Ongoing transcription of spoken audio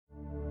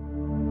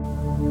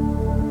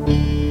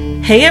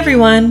Hey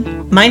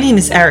everyone, my name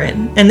is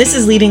Erin, and this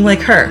is Leading Like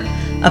Her,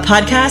 a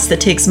podcast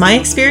that takes my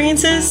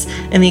experiences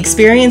and the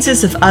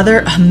experiences of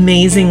other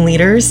amazing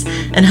leaders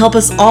and help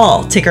us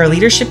all take our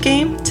leadership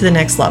game to the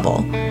next level.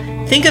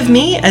 Think of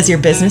me as your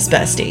business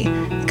bestie,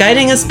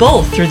 guiding us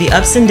both through the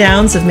ups and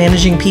downs of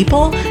managing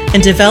people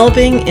and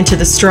developing into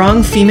the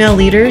strong female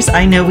leaders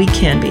I know we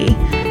can be.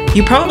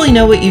 You probably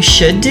know what you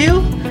should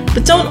do,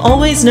 but don't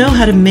always know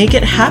how to make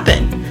it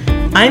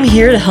happen. I'm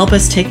here to help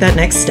us take that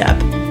next step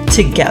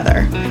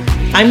together.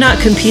 I'm not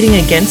competing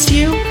against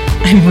you,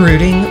 I'm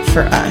rooting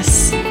for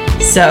us.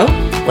 So,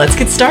 let's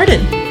get started.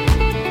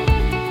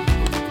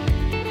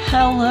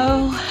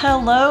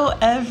 Hello,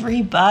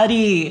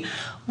 everybody.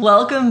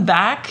 Welcome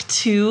back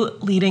to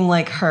Leading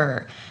Like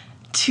Her.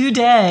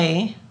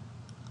 Today,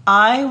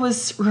 I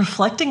was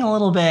reflecting a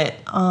little bit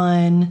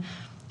on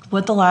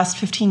what the last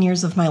 15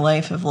 years of my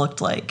life have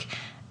looked like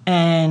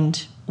and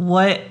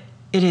what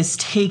it has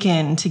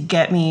taken to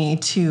get me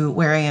to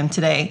where I am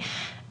today,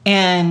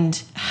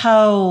 and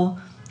how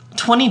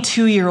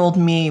 22-year-old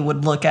me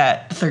would look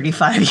at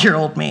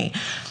 35-year-old me.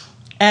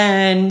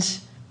 And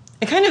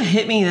it kind of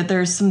hit me that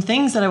there's some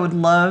things that I would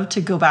love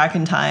to go back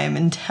in time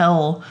and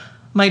tell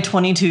my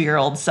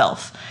 22-year-old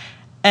self.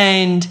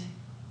 And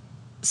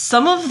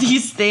some of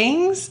these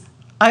things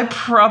I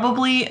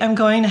probably am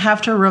going to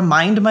have to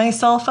remind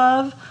myself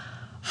of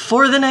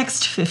for the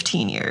next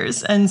 15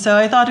 years. And so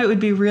I thought it would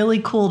be really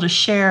cool to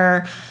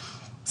share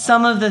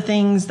some of the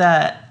things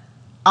that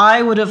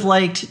I would have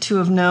liked to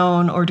have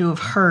known or to have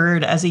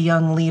heard as a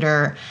young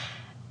leader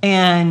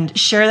and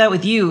share that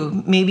with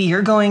you. Maybe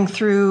you're going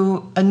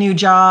through a new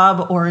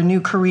job or a new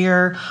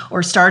career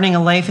or starting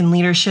a life in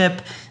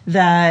leadership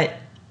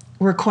that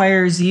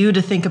requires you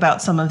to think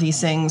about some of these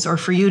things, or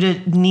for you to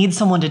need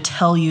someone to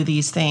tell you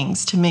these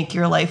things to make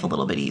your life a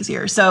little bit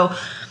easier. So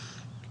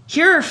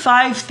here are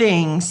 5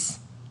 things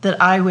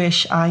that I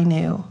wish I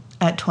knew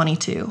at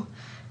 22.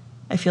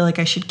 I feel like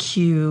I should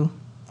cue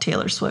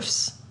Taylor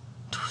Swift's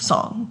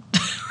song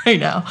right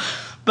now.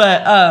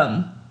 But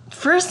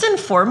first and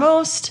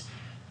foremost,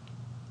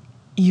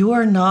 you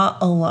are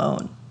not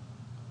alone,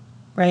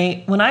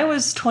 right? When I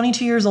was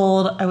 22 years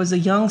old, I was a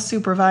young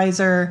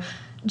supervisor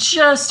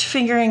just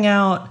figuring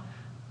out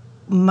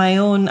my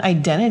own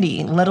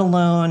identity, let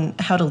alone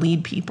how to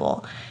lead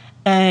people.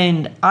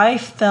 And I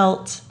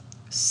felt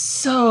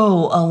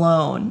so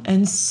alone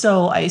and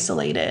so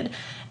isolated.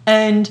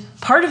 And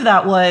part of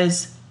that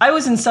was I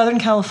was in Southern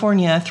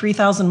California,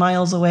 3,000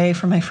 miles away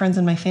from my friends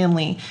and my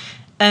family.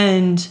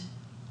 And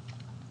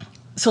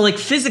so like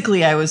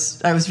physically I was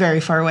very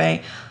far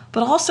away,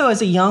 but also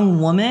as a young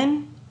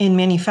woman in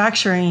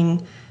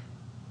manufacturing,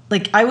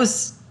 like I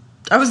was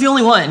the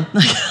only one.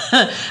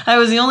 I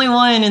was the only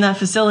one in that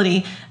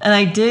facility, and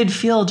I did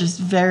feel just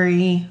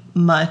very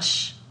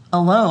much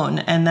alone,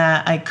 and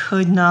that I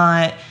could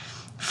not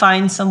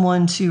find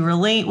someone to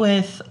relate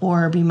with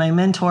or be my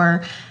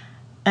mentor.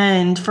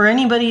 And for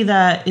anybody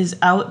that is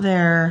out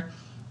there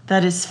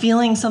that is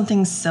feeling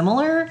something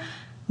similar,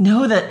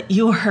 know that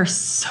you are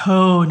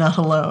so not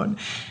alone.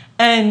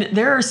 And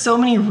there are so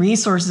many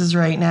resources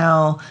right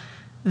now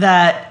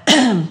that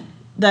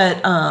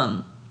that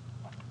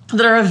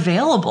are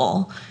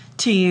available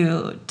to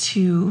you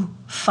to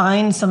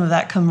find some of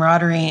that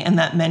camaraderie and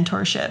that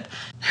mentorship.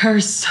 There are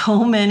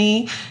so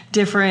many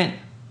different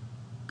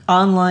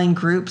online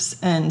groups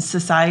and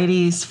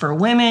societies for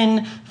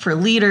women, for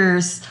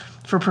leaders,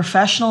 for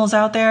professionals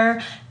out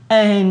there.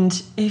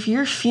 And if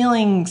you're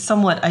feeling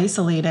somewhat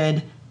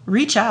isolated,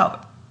 reach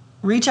out.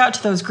 Reach out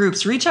to those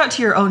groups. Reach out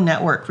to your own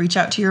network. Reach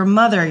out to your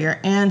mother,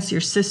 your aunts,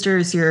 your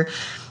sisters, your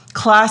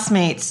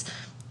classmates.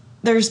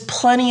 There's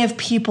plenty of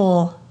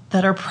people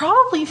that are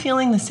probably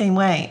feeling the same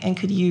way and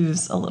could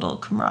use a little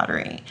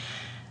camaraderie.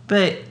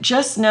 But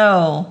just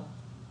know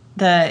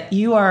that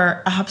you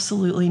are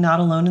absolutely not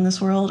alone in this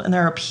world, and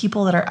there are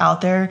people that are out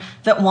there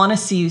that want to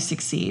see you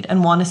succeed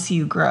and want to see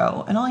you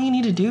grow. And all you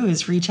need to do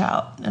is reach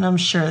out, and I'm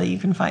sure that you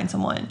can find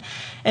someone.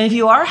 And if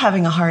you are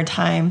having a hard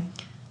time,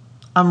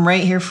 I'm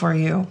right here for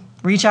you.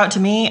 Reach out to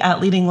me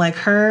at Leading Like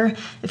Her.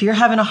 If you're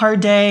having a hard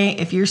day,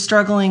 if you're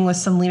struggling with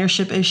some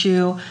leadership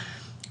issue,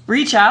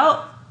 reach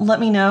out, let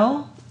me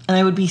know, and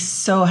I would be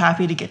so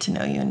happy to get to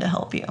know you and to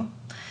help you.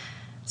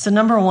 So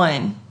number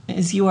 1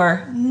 is you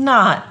are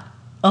not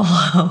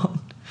alone.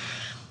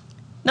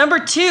 Number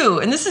 2,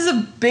 and this is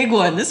a big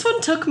one. This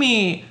one took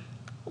me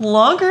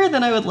longer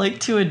than I would like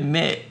to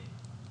admit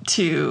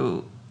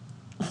to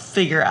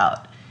figure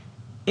out.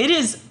 It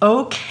is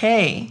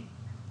okay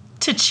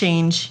to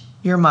change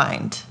your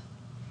mind.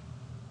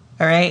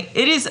 All right?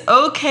 It is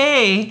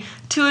okay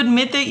to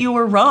admit that you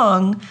were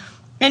wrong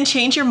and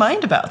change your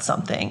mind about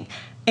something.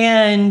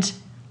 And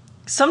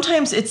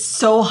sometimes it's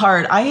so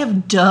hard. I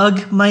have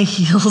dug my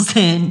heels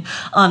in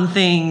on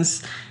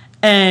things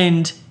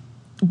and,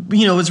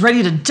 was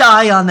ready to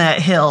die on that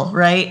hill,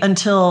 right?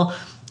 Until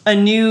a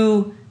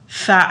new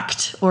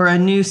fact or a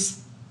new,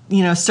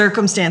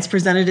 circumstance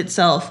presented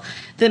itself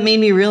that made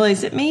me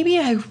realize that maybe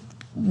I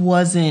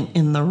wasn't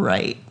in the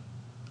right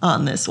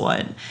on this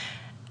one.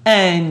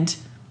 And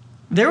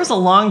there was a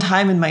long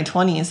time in my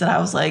 20s that I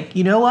was like,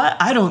 you know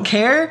what? I don't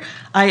care.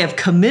 I have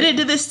committed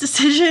to this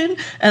decision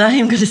and I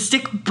am going to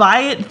stick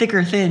by it thick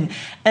or thin.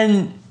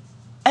 And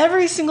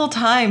every single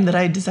time that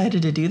I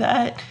decided to do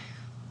that,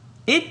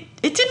 it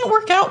didn't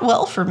work out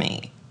well for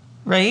me,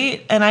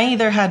 right? And I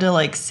either had to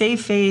like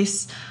save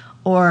face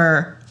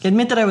or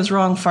admit that I was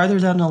wrong farther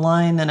down the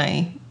line than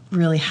I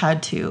really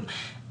had to.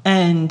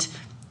 And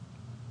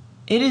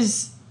it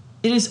is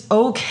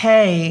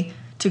okay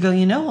to go,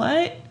 you know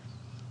what?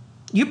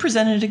 You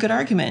presented a good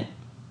argument.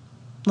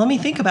 Let me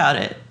think about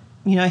it.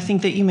 I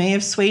think that you may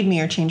have swayed me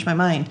or changed my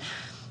mind.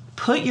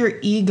 Put your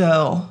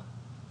ego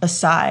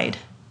aside,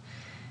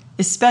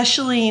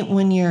 especially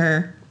when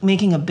you're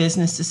making a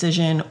business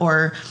decision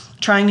or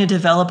trying to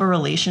develop a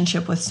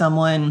relationship with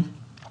someone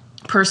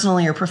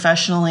personally or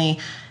professionally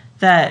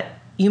that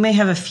you may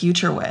have a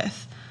future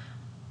with.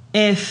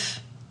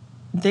 If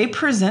they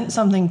present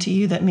something to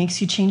you that makes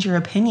you change your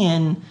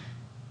opinion,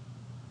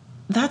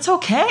 that's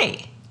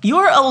okay.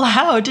 You're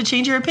allowed to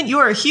change your opinion. You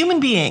are a human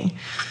being.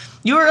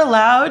 You're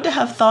allowed to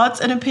have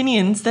thoughts and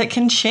opinions that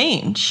can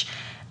change.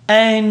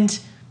 And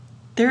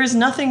there is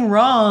nothing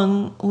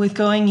wrong with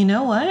going, you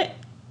know what?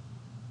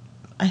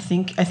 I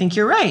think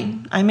you're right.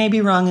 I may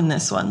be wrong in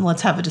this one.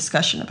 Let's have a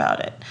discussion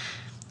about it.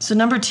 So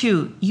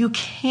 2, you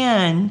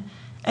can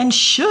and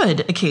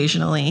should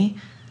occasionally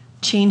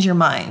change your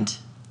mind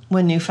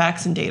when new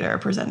facts and data are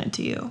presented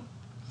to you.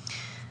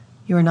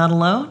 You are not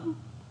alone,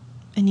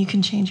 and you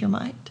can change your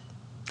mind.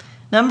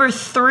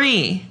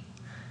 3,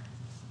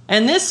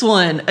 and this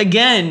one,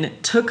 again,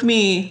 took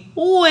me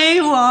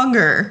way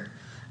longer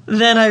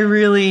than I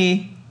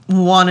really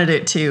wanted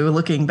it to,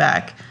 looking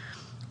back.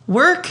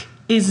 Work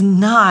is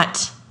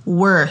not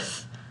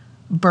worth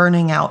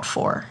burning out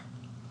for.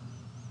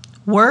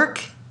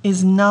 Work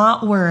is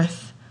not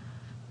worth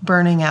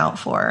burning out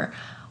for.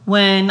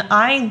 When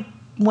I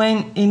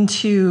went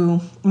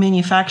into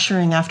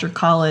manufacturing after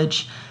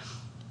college,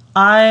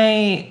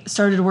 I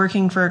started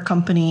working for a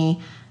company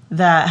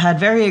that had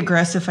very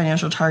aggressive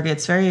financial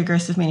targets, very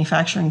aggressive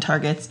manufacturing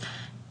targets,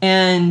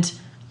 and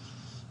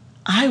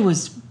I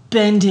was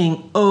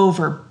bending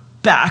over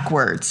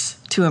backwards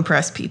to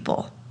impress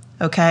people,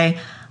 okay?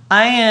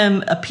 I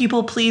am a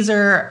people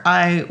pleaser.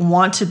 I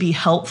want to be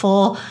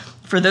helpful.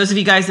 For those of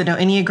you guys that know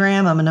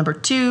Enneagram, I'm a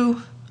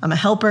 2. I'm a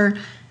helper,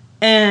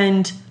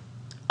 and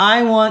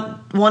I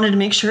wanted to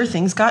make sure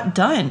things got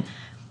done.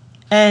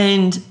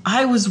 And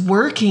I was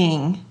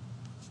working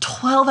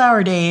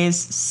 12-hour days,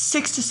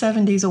 6 to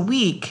 7 days a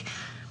week,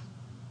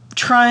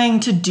 trying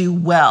to do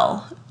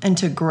well and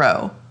to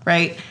grow,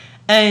 right?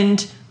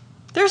 And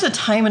there's a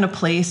time and a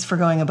place for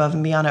going above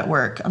and beyond at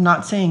work. I'm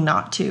not saying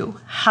not to.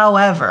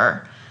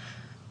 However,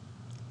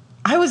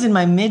 I was in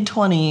my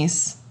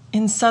mid-20s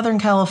in Southern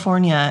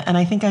California, and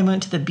I think I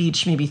went to the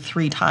beach maybe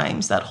 3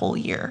 times that whole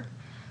year,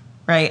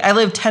 right? I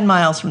live 10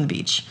 miles from the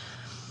beach.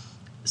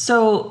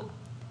 So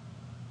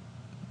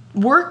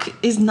work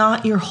is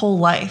not your whole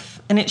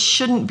life, and it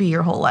shouldn't be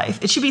your whole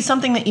life. It should be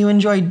something that you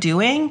enjoy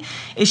doing.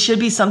 It should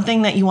be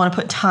something that you want to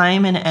put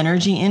time and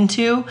energy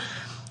into,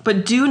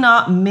 but do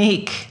not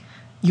make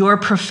your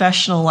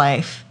professional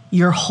life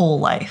your whole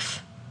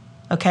life,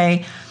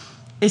 okay?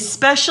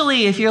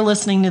 Especially if you're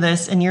listening to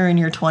this and you're in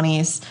your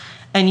 20s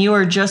and you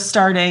are just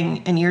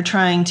starting and you're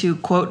trying to,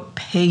 quote,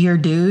 pay your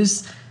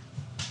dues.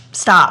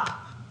 Stop,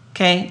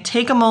 okay?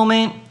 Take a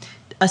moment,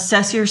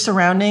 assess your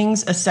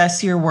surroundings,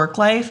 assess your work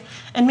life,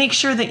 and make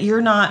sure that you're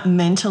not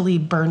mentally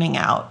burning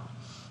out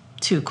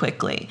too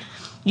quickly.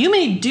 You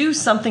may do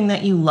something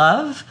that you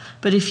love,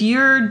 but if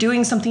you're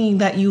doing something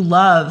that you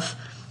love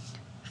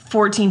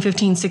 14,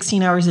 15,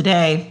 16 hours a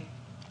day,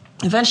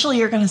 eventually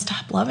you're going to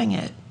stop loving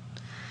it.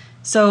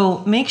 So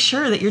make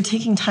sure that you're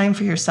taking time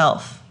for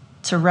yourself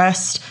to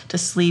rest, to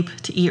sleep,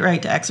 to eat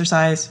right, to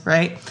exercise,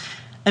 right?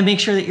 And make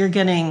sure that you're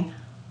getting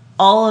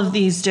all of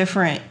these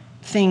different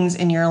things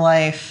in your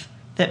life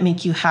that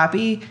make you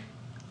happy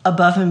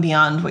above and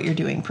beyond what you're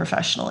doing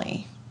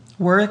professionally.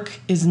 Work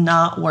is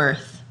not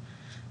worth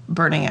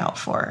burning out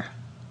for,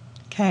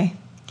 okay?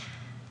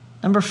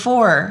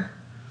 4,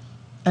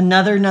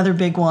 another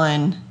big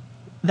one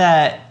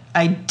that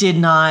I did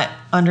not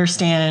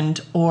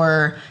understand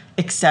or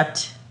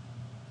accept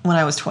when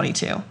I was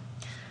 22.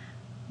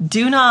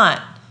 Do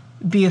not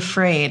be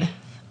afraid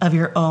of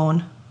your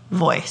own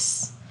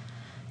voice,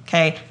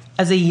 okay?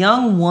 As a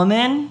young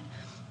woman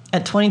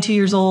at 22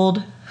 years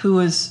old who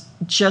was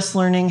just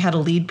learning how to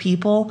lead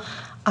people,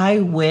 I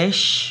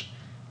wish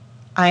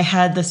I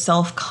had the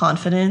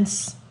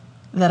self-confidence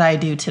that I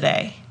do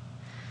today.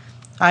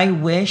 I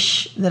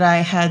wish that I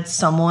had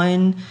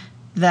someone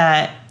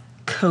that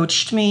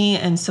coached me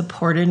and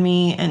supported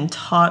me and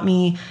taught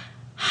me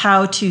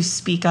how to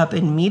speak up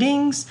in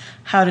meetings,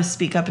 how to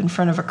speak up in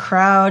front of a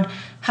crowd,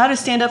 how to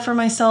stand up for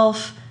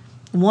myself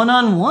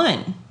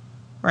one-on-one,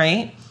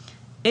 right?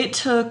 It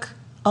took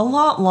a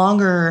lot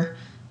longer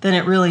than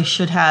it really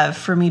should have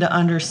for me to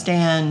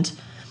understand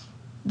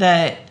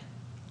that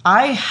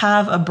I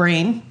have a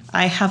brain,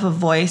 I have a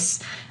voice,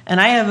 and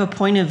I have a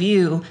point of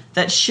view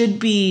that should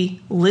be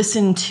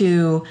listened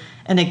to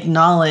and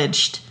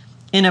acknowledged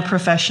in a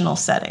professional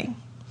setting.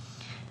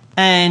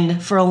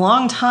 And for a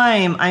long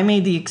time, I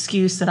made the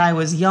excuse that I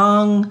was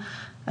young,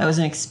 I was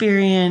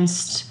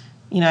inexperienced,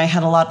 I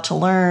had a lot to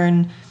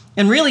learn.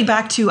 And really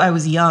back to I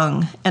was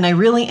young, and I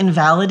really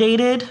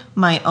invalidated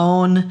my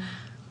own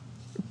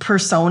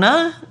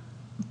persona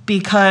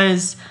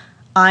because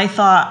I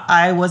thought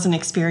I wasn't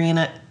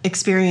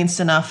experienced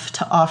enough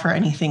to offer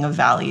anything of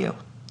value.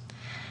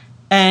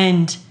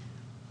 And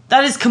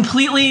that is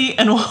completely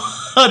and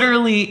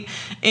utterly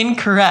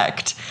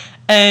incorrect.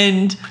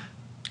 And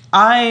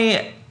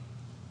I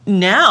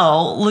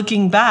now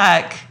looking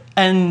back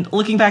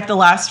the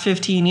last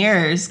 15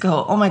 years,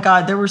 go, oh my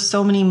God, there were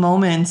so many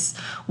moments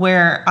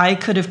where I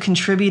could have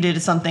contributed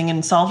to something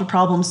and solved a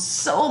problem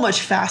so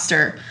much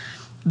faster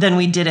than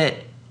we did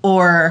it.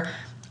 Or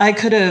I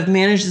could have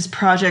managed this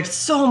project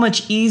so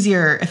much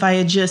easier if I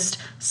had just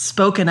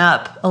spoken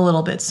up a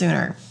little bit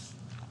sooner.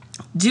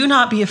 Do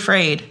not be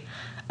afraid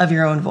of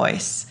your own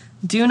voice.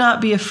 Do not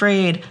be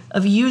afraid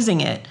of using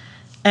it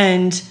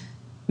and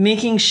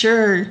making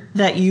sure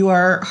that you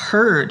are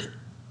heard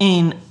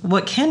in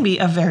what can be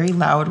a very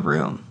loud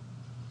room.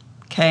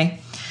 Okay?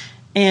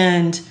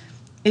 And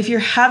if you're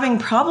having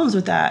problems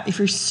with that, if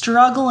you're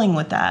struggling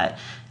with that,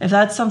 if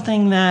that's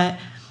something that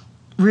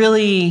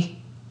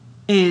really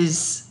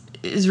is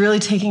really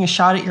taking a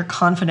shot at your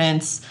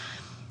confidence,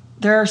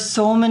 there are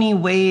so many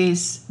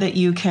ways that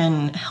you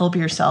can help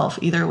yourself,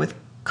 either with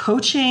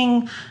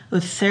coaching,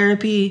 with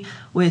therapy,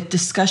 with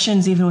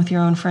discussions, even with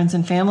your own friends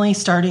and family,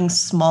 starting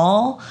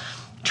small,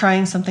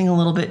 trying something a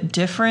little bit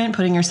different,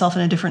 putting yourself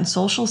in a different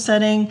social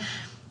setting.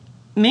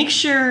 Make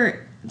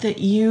sure that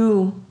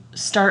you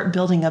start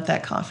building up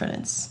that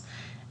confidence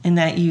and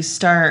that you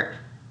start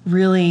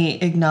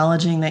really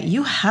acknowledging that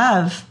you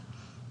have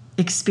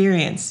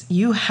experience.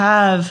 You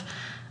have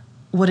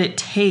what it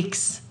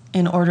takes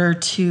in order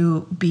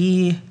to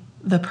be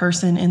the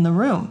person in the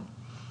room.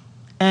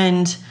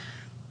 And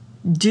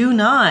do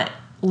not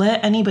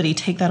let anybody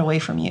take that away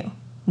from you.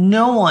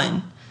 No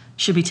one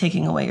should be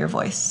taking away your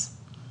voice.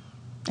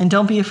 And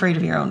don't be afraid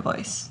of your own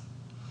voice.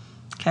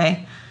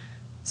 Okay?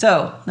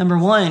 So, number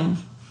 1,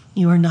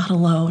 you are not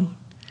alone.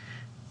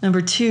 Number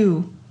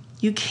 2,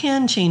 you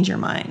can change your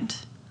mind.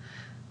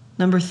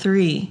 Number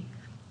 3,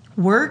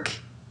 work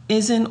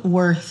isn't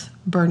worth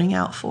burning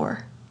out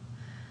for.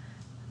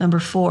 Number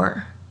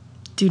 4,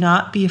 do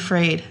not be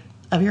afraid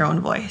of your own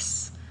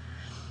voice.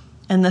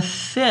 And the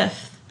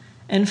 5th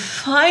and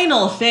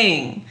final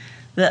thing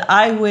that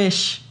I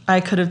wish I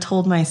could have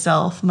told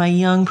myself, my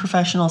young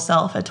professional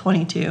self at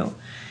 22,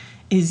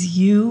 is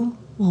you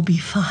will be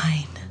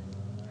fine.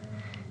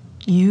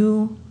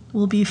 You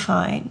will be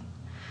fine.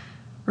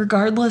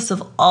 Regardless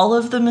of all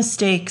of the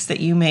mistakes that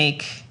you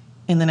make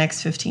in the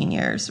next 15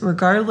 years,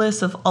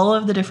 regardless of all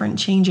of the different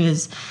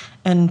changes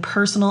and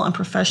personal and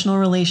professional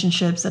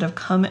relationships that have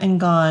come and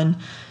gone,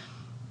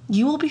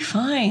 you will be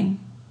fine.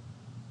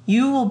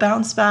 You will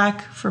bounce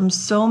back from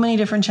so many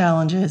different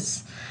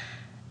challenges.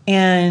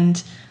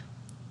 And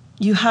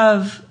you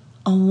have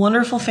a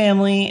wonderful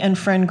family and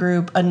friend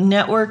group, a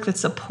network that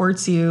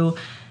supports you,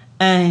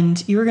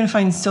 and you are going to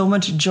find so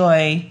much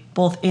joy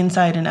both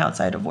inside and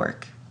outside of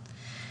work.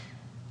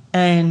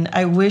 And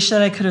I wish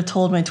that I could have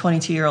told my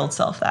 22-year-old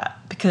self that,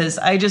 because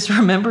I just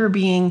remember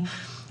being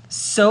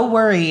so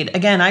worried.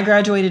 Again, I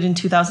graduated in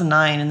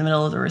 2009 in the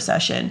middle of the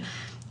recession,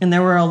 and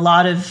there were a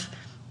lot of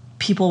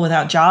people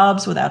without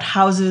jobs, without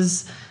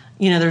houses.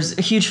 There's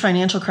a huge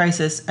financial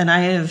crisis, and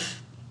I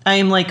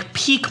am like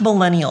peak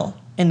millennial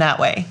in that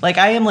way. Like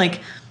I am like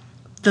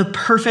the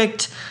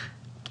perfect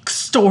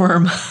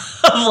storm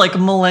of like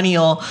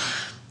millennial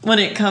when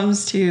it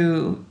comes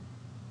to,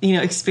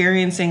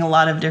 experiencing a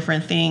lot of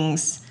different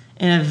things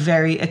in a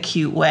very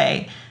acute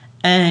way.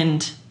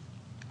 And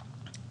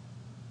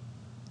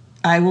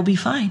I will be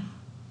fine.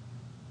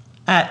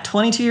 At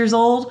 22 years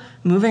old,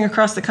 moving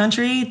across the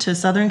country to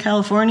Southern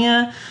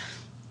California,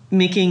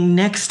 making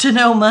next to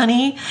no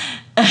money,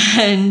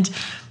 and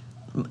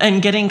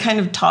getting kind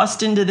of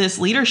tossed into this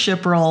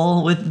leadership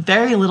role with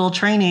very little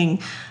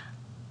training,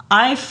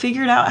 I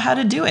figured out how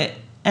to do it.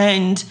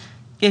 And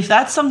if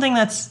that's something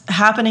that's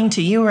happening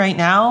to you right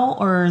now,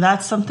 or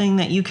that's something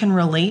that you can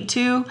relate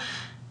to,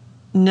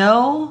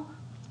 know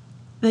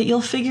that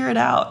you'll figure it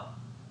out.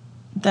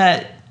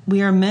 That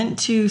we are meant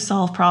to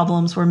solve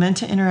problems, we're meant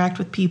to interact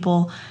with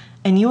people,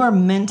 and you are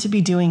meant to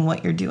be doing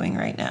what you're doing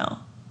right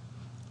now.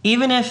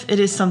 Even if it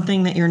is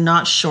something that you're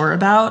not sure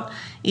about,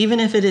 even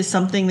if it is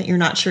something that you're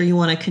not sure you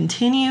want to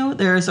continue,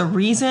 there is a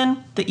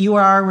reason that you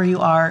are where you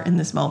are in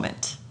this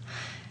moment.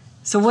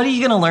 So what are you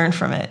going to learn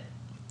from it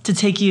to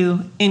take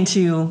you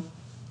into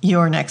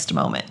your next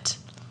moment,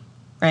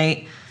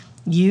 right?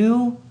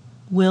 You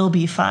will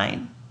be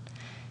fine.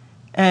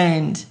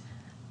 And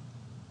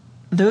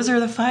those are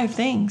the 5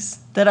 things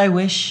that I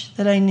wish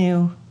that I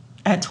knew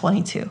at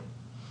 22.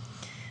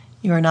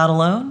 You are not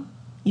alone.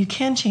 You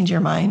can change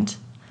your mind.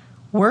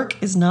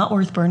 Work is not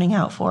worth burning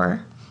out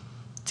for.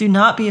 Do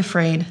not be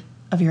afraid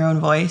of your own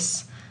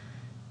voice,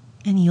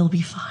 and you'll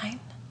be fine.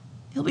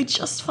 You'll be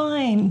just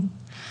fine.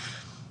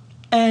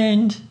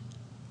 And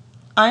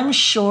I'm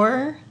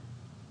sure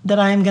that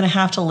I'm going to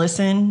have to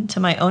listen to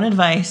my own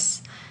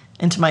advice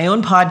and to my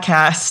own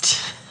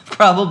podcast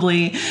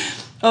probably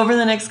over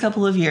the next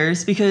couple of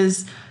years,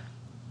 because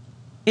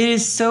it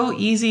is so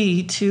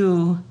easy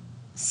to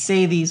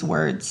say these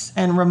words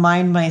and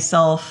remind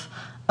myself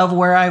of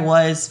where I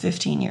was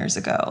 15 years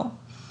ago.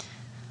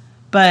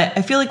 But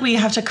I feel like we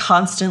have to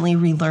constantly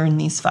relearn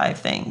these 5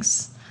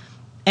 things.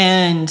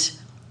 And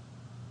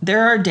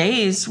there are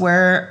days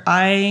where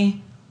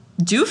I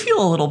do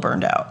feel a little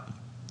burned out.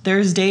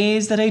 There's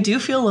days that I do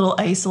feel a little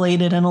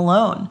isolated and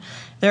alone.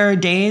 There are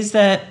days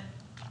that,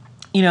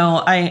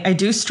 I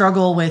do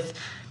struggle with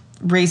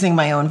raising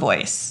my own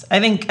voice. I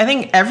think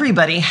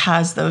everybody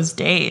has those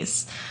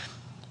days.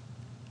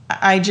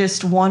 I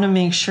just want to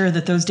make sure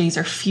that those days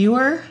are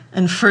fewer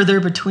and further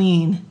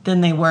between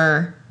than they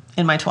were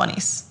in my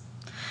 20s.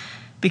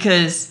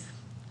 Because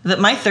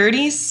my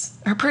 30s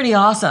are pretty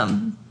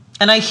awesome.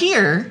 And I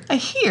hear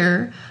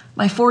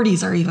my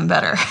 40s are even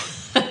better.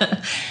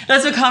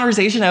 That's a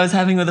conversation I was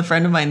having with a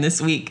friend of mine this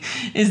week,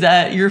 is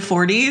that your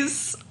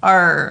 40s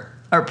are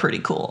pretty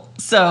cool.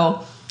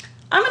 So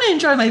I'm going to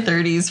enjoy my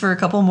 30s for a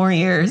couple more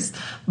years,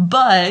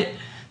 but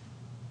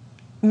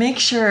make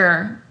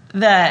sure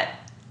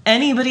that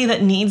anybody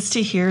that needs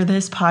to hear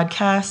this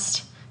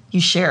podcast,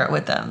 you share it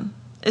with them.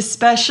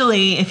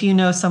 Especially if you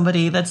know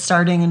somebody that's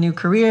starting a new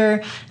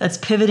career, that's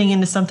pivoting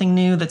into something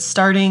new, that's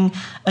starting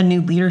a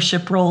new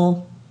leadership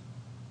role.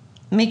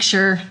 Make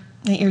sure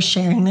that you're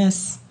sharing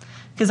this,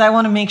 because I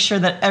want to make sure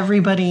that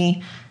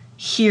everybody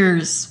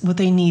hears what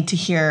they need to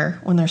hear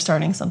when they're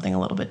starting something a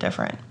little bit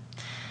different.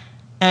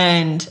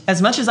 And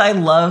as much as I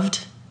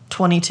loved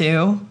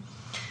 22,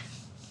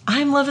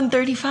 I'm loving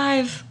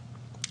 35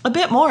 a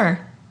bit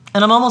more.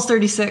 And I'm almost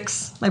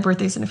 36. My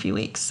birthday's in a few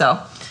weeks.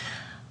 So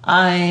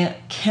I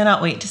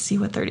cannot wait to see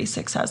what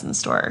 36 has in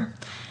store,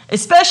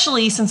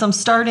 especially since I'm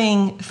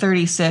starting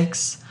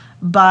 36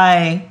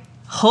 by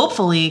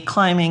hopefully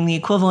climbing the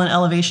equivalent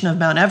elevation of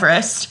Mount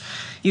Everest.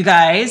 You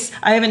guys,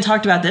 I haven't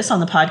talked about this on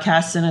the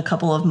podcast in a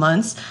couple of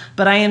months,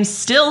 but I am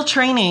still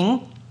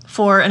training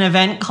for an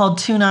event called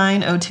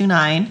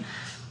 29029,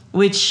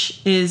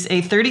 which is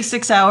a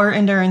 36-hour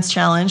endurance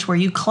challenge where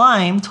you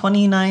climb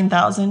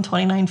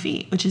 29,029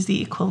 feet, which is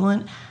the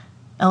equivalent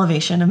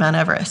elevation of Mount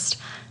Everest.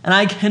 And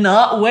I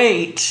cannot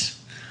wait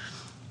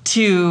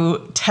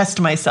to test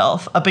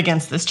myself up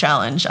against this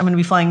challenge. I'm going to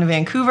be flying to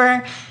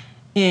Vancouver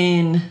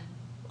in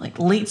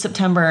late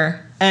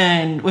September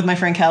and with my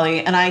friend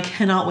Kelly, and I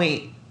cannot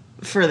wait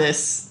for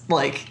this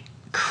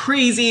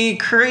crazy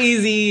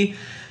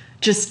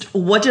just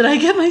what did I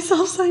get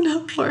myself signed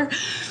up for?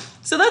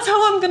 So that's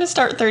how I'm going to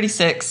start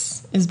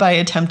 36, is by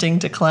attempting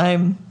to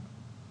climb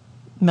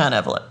Mount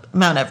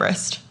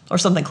Everest, or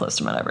something close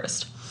to Mount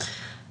Everest.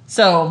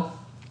 So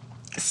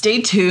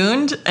stay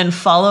tuned and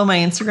follow my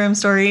Instagram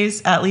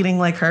stories at Leading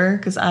Like Her,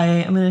 because I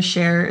am going to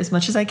share as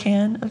much as I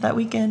can of that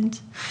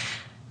weekend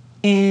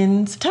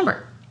in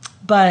September.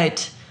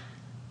 But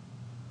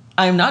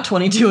I'm not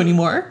 22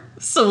 anymore,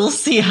 so we'll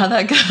see how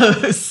that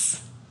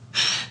goes.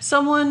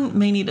 Someone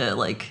may need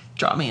to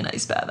drop me an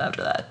ice bath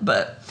after that.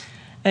 But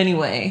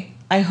anyway,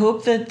 I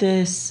hope that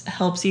this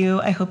helps you.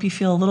 I hope you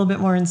feel a little bit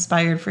more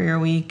inspired for your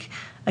week.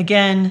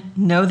 Again,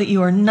 know that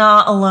you are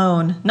not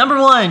alone. Number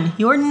 1,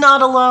 you are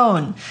not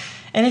alone.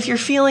 And if you're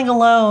feeling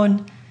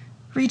alone,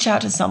 reach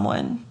out to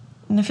someone.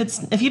 And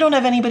if you don't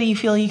have anybody you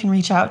feel you can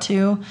reach out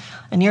to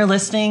and you're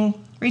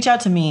listening, reach out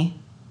to me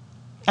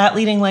at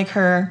Leading Like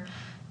Her,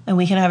 and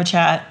we can have a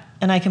chat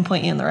and I can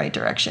point you in the right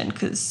direction,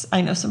 because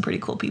I know some pretty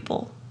cool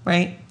people,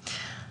 right?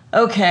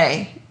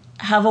 Okay.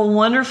 Have a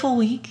wonderful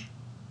week.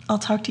 I'll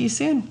talk to you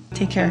soon.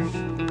 Take care.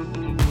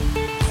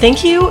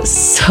 Thank you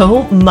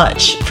so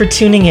much for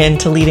tuning in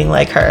to Leading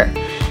Like Her.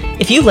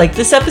 If you liked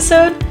this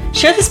episode,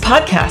 share this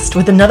podcast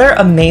with another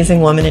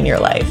amazing woman in your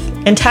life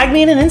and tag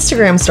me in an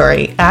Instagram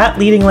story at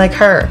Leading Like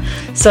Her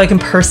so I can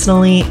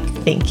personally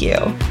thank you.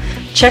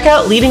 Check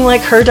out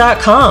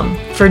leadinglikeher.com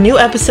for new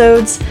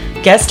episodes,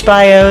 guest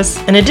bios,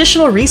 and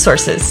additional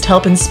resources to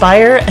help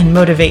inspire and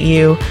motivate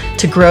you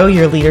to grow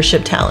your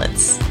leadership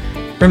talents.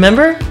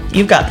 Remember,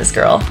 you've got this,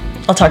 girl.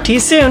 I'll talk to you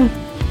soon.